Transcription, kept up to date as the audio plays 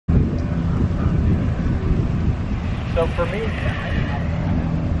for me.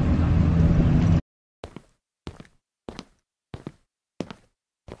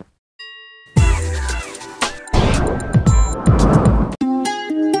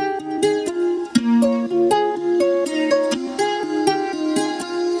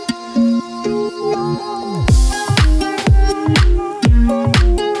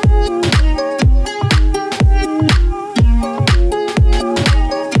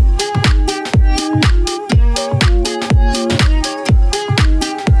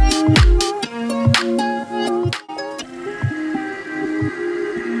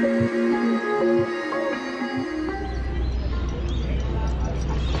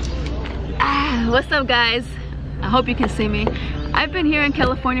 What's up, guys? I hope you can see me. I've been here in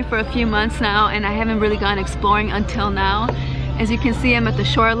California for a few months now and I haven't really gone exploring until now. As you can see, I'm at the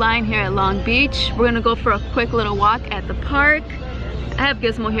shoreline here at Long Beach. We're gonna go for a quick little walk at the park. I have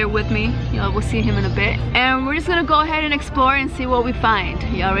Gizmo here with me. You know, we'll see him in a bit. And we're just gonna go ahead and explore and see what we find.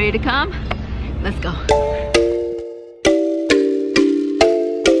 Y'all ready to come? Let's go.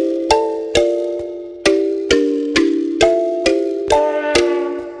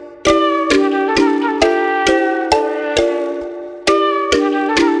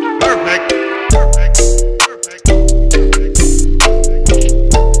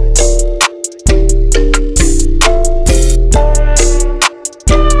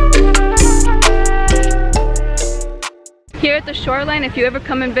 Here at the shoreline, if you ever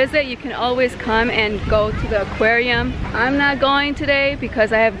come and visit, you can always come and go to the aquarium. I'm not going today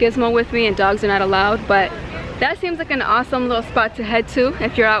because I have Gizmo with me and dogs are not allowed, but that seems like an awesome little spot to head to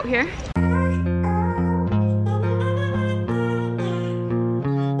if you're out here.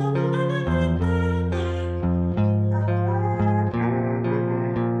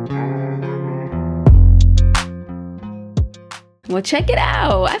 Well, check it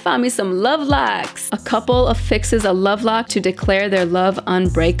out. I found me some love locks. A couple affixes a love lock to declare their love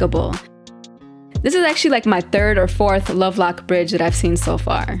unbreakable. This is actually like my third or fourth love lock bridge that I've seen so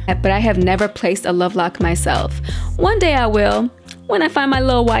far. But I have never placed a love lock myself. One day I will, when I find my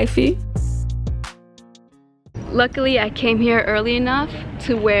little wifey. Luckily, I came here early enough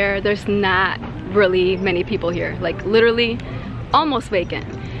to where there's not really many people here. Like literally almost vacant.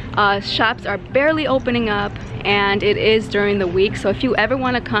 Shops are barely opening up and it is during the week, so if you ever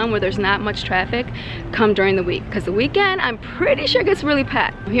want to come where there's not much traffic, come during the week, because the weekend I'm pretty sure gets really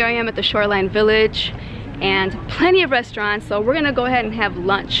packed. Here I am at the Shoreline Village and plenty of restaurants, so we're gonna go ahead and have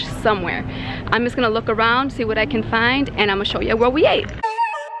lunch somewhere. I'm just gonna look around, see what I can find, and I'm gonna show you where we ate.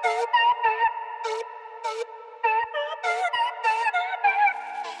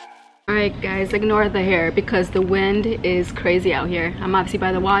 Alright guys, ignore the hair because the wind is crazy out here. I'm obviously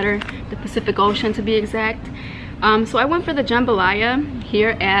by the water, the Pacific Ocean to be exact. So I went for the jambalaya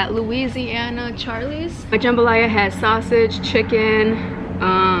here at Louisiana Charlie's. My jambalaya has sausage, chicken,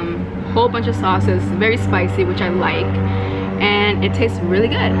 whole bunch of sauces, very spicy, which I like, and it tastes really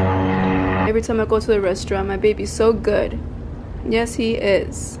good. Every time I go to the restaurant, my baby's so good. Yes, he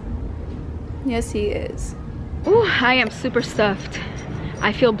is. Yes, he is. Ooh, I am super stuffed.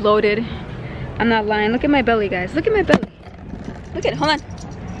 I feel bloated. I'm not lying. Look at my belly, guys. Look at my belly. Look at it. Hold on.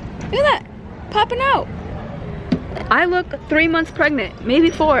 Look at that. Popping out. I look 3 months pregnant. Maybe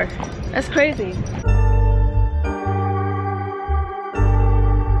 4. That's crazy.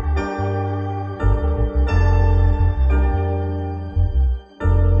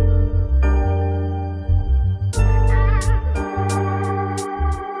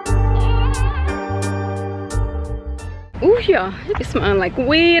 Ooh, yeah, it be smelling like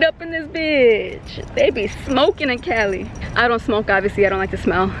weed up in this bitch. They be smoking in Cali. I don't smoke, obviously. I don't like the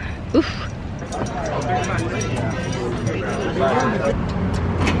smell. Oof.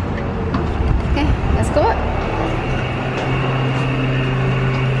 Okay, let's go up.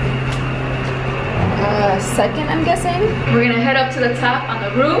 Second, I'm guessing. We're gonna head up to the top on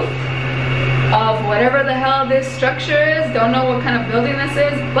the roof of whatever the hell this structure is. Don't know what kind of building this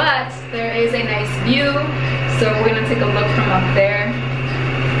is, but there is a nice view. So we're gonna take a look from up there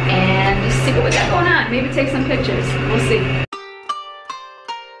and just see what we got going on. Maybe take some pictures, we'll see.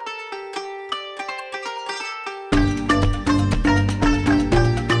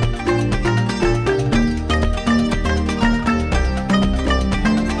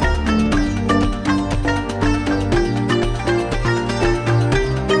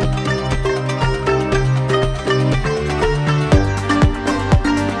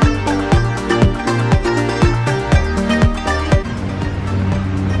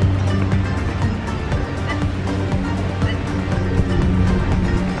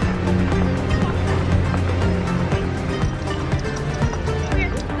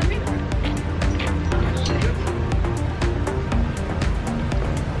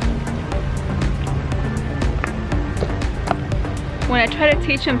 try to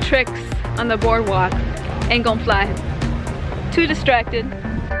teach him tricks on the boardwalk. Ain't gonna fly. Too distracted.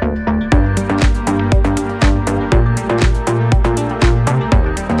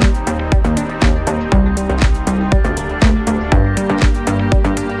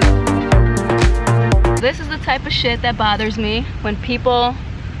 This is the type of shit that bothers me when people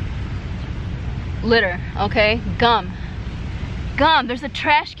litter, okay? Gum. Gum, there's a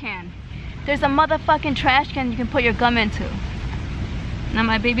trash can. There's a motherfucking trash can you can put your gum into. Now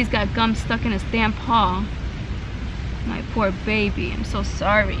my baby's got gum stuck in his damn paw. My poor baby, I'm so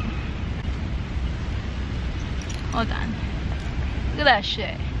sorry. Hold on. Look at that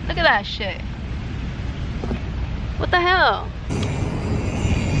shit. Look at that shit. What the hell?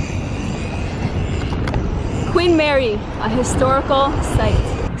 Queen Mary, a historical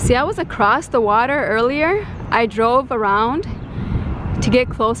site. See, I was across the water earlier. I drove around to get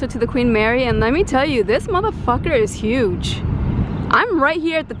closer to the Queen Mary, and let me tell you, this motherfucker is huge. I'm right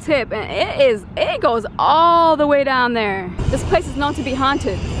here at the tip, and it goes all the way down there. This place is known to be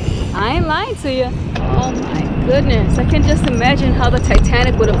haunted. I ain't lying to you. Oh my goodness, I can just imagine how the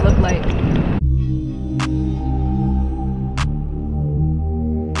Titanic would have looked like.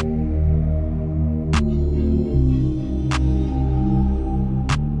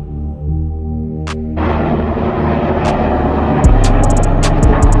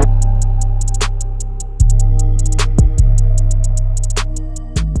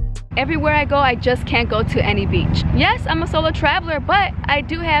 Everywhere I go, I just can't go to any beach. Yes, I'm a solo traveler, but I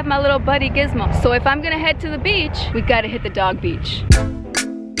do have my little buddy Gizmo. So if I'm gonna head to the beach, we gotta hit the dog beach.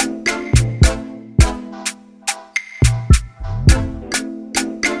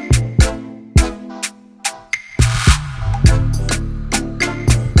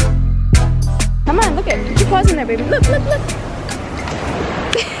 Come on, look at, put your paws in there, baby. Look, look, look.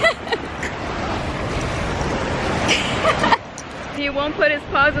 He won't put his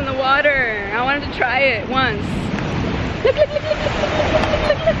paws in the water. I wanted to try it once. Look, look, look, look, look,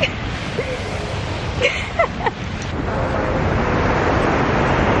 look, look, look.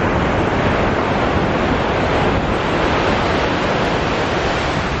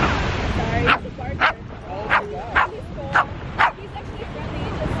 Sorry, it's a barker. Oh my God. He's cool. He's actually friendly.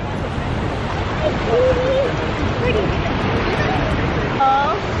 He just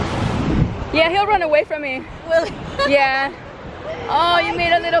Oh. Yeah, he'll run away from me. Will he? Yeah. Oh, you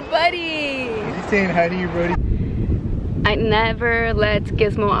made a little buddy. He's saying hi to you, buddy. I never let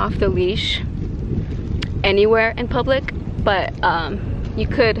Gizmo off the leash anywhere in public, but you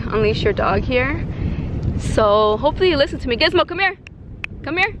could unleash your dog here. So hopefully you listen to me. Gizmo, come here.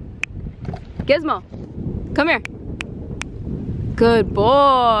 Come here. Gizmo, come here. Good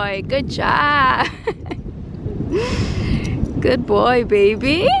boy. Good job. Good boy,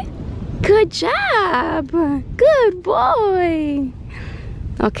 baby. Good job. Good boy.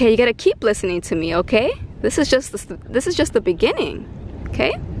 Okay, you gotta keep listening to me, okay? This is just the beginning,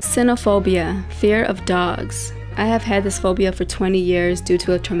 okay? CYNOPHOBIA, fear of dogs. I have had this phobia for 20 years due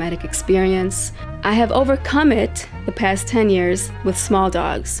to a traumatic experience. I have overcome it the past 10 years with small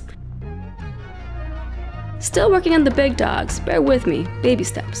dogs. Still working on the big dogs. Bear with me, baby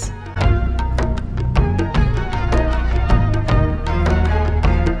steps.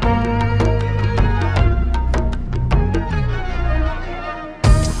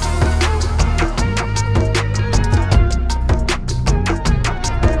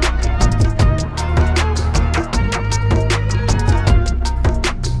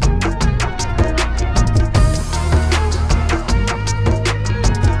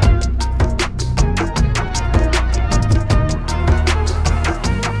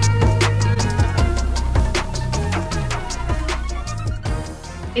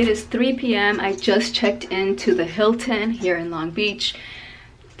 It is 3 p.m. I just checked into the Hilton here in Long Beach.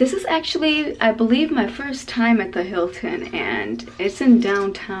 This is actually, I believe, my first time at the Hilton, and it's in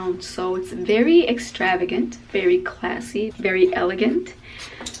downtown, so it's very extravagant, very classy, very elegant.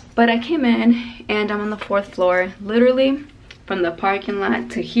 But I came in and I'm on the 4th floor. Literally from the parking lot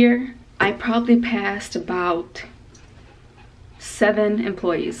to here, I probably passed about 7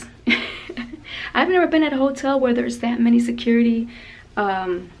 employees. I've never been at a hotel where there's that many security,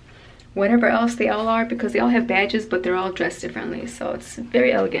 whatever else they all are, because they all have badges, but they're all dressed differently, so it's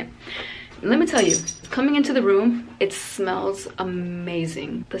very elegant. Let me tell you, coming into the room, it smells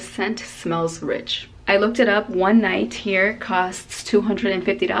amazing. The scent smells rich. I looked it up. One night here costs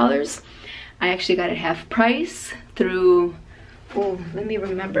 $250. I actually got it half price through, oh, let me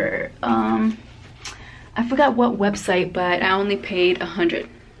remember, I forgot what website, but I only paid $100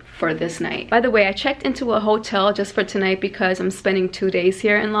 for this night. By the way, I checked into a hotel just for tonight because I'm spending 2 days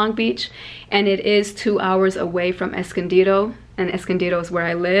here in Long Beach, and it is 2 hours away from Escondido, and Escondido is where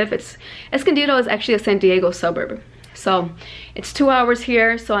I live. Escondido is actually a San Diego suburb. So it's 2 hours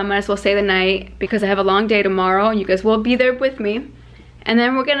here, so I might as well stay the night because I have a long day tomorrow and you guys will be there with me. And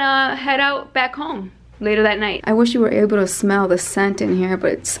then we're gonna head out back home later that night. I wish you were able to smell the scent in here,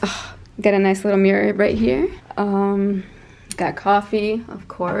 but it's, got a nice little mirror right here. Got coffee, of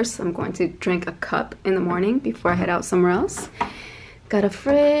course. I'm going to drink a cup in the morning before I head out somewhere else. Got a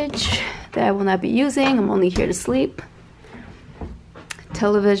fridge that I will not be using. I'm only here to sleep.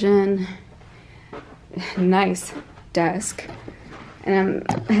 Television. Nice desk. And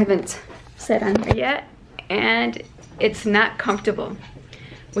I haven't sat on here yet. And it's not comfortable,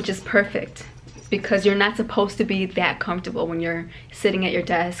 which is perfect because you're not supposed to be that comfortable when you're sitting at your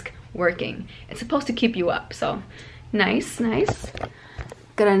desk working. It's supposed to keep you up, so nice.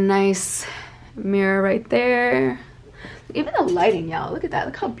 Got a nice mirror right there. Even the lighting, y'all, look at that.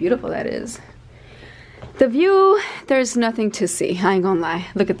 Look how beautiful that is. The view, there's nothing to see, I ain't gonna lie.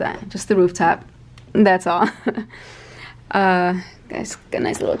 Look at that, just the rooftop. That's all. Guys, got a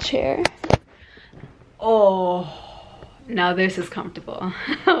nice little chair. Oh, now this is comfortable.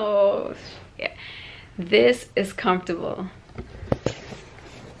 Oh, yeah. This is comfortable.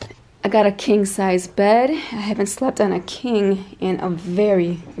 I got a king size bed. I haven't slept on a king in a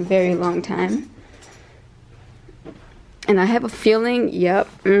very, very long time. And I have a feeling, yep,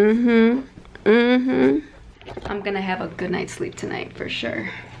 I'm gonna have a good night's sleep tonight for sure.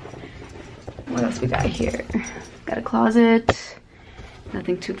 What else we got here? Got a closet,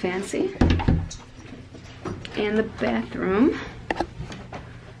 nothing too fancy. And the bathroom.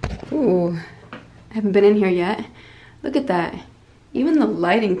 Ooh, I haven't been in here yet. Look at that. Even the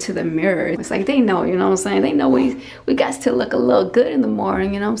lighting to the mirror, it's like they know, you know what I'm saying? They know we got to look a little good in the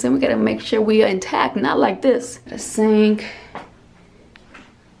morning, you know what I'm saying? We gotta make sure we are intact, not like this. A sink,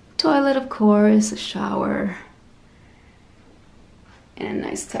 toilet of course, a shower, and a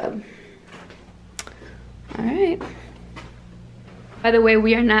nice tub. All right. By the way,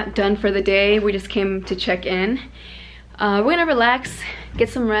 we are not done for the day. We just came to check in. We're gonna relax, get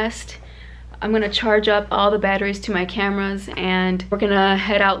some rest. I'm gonna charge up all the batteries to my cameras and we're gonna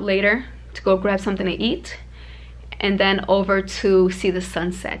head out later to go grab something to eat and then over to see the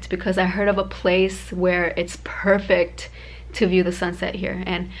sunset because I heard of a place where it's perfect to view the sunset here.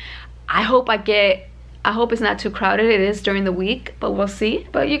 And I hope it's not too crowded. It is during the week, but we'll see.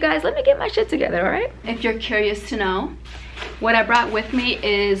 But you guys, let me get my shit together, all right? If you're curious to know, what I brought with me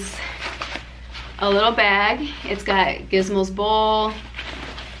is a little bag. It's got Gizmo's bowl.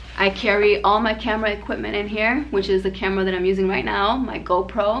 I carry all my camera equipment in here, which is the camera that I'm using right now, my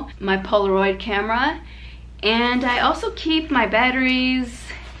GoPro, my Polaroid camera, and I also keep my batteries,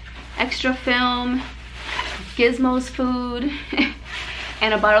 extra film, Gizmo's food,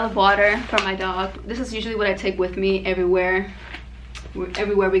 and a bottle of water for my dog. This is usually what I take with me everywhere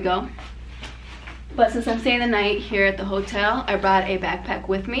we go. But since I'm staying the night here at the hotel, I brought a backpack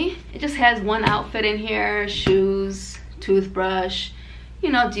with me. It just has one outfit in here, shoes, toothbrush, you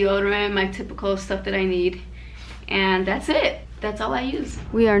know, deodorant, my typical stuff that I need. And that's it. That's all I use.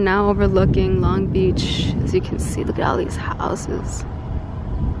 We are now overlooking Long Beach. As you can see, look at all these houses.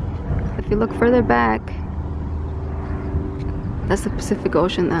 If you look further back, that's the Pacific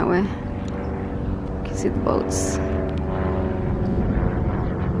Ocean that way. You can see the boats.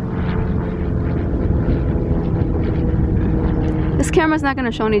 This camera's not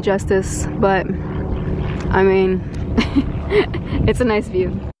gonna show any justice, but I mean, it's a nice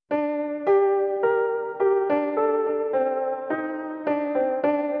view.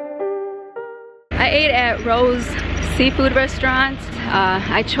 I ate at Rose Seafood Restaurant.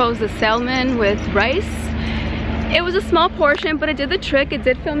 I chose the salmon with rice. It was a small portion, but it did the trick. It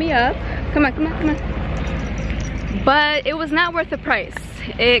did fill me up. Come on, come on, come on. But it was not worth the price.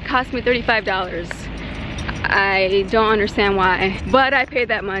 It cost me $35. I don't understand why, but I paid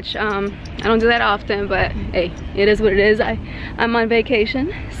that much. I don't do that often, but hey, it is what it is. I'm on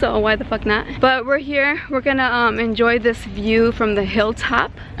vacation, so why the fuck not? But we're here. We're gonna enjoy this view from the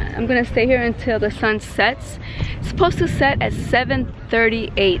hilltop. I'm gonna stay here until the sun sets. It's supposed to set at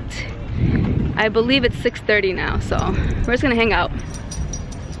 7:38. I believe it's 6:30 now, so we're just gonna hang out.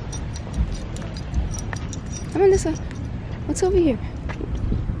 Come on this way. What's over here?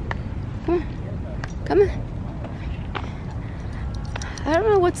 Come on. Come on. I don't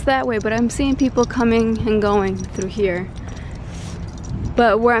know what's that way, but I'm seeing people coming and going through here.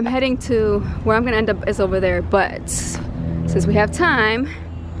 But where I'm heading to, where I'm gonna end up is over there. But since we have time,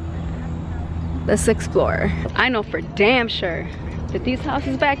 let's explore. I know for damn sure that these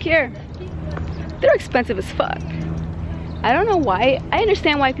houses back here, they're expensive as fuck. I don't know why. I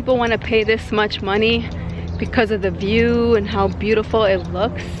understand why people want to pay this much money because of the view and how beautiful it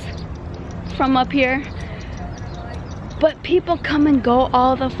looks from up here. But people come and go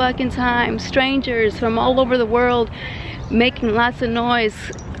all the fucking time. Strangers from all over the world making lots of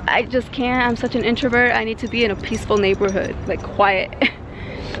noise. I just can't. I'm such an introvert. I need to be in a peaceful neighborhood, like quiet.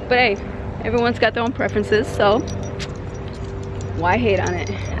 But hey, everyone's got their own preferences, so why hate on it?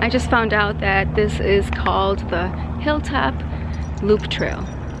 I just found out that this is called the Hilltop Loop Trail.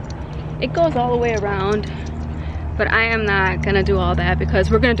 It goes all the way around, but I am not gonna do all that because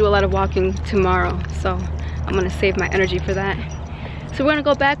we're gonna do a lot of walking tomorrow, so I'm gonna save my energy for that. So we're gonna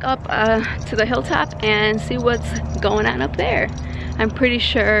go back up to the hilltop and see what's going on up there. I'm pretty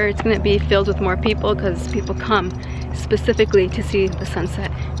sure it's gonna be filled with more people because people come specifically to see the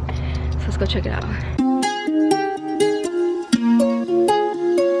sunset. So let's go check it out.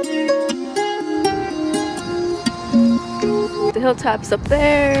 The hilltop's up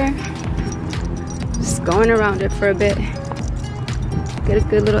there. Just going around it for a bit. Get a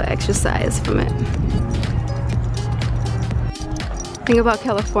good little exercise from it. The thing about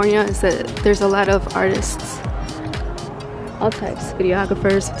California is that there's a lot of artists. All types.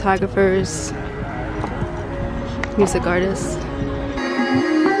 Videographers, photographers, music artists.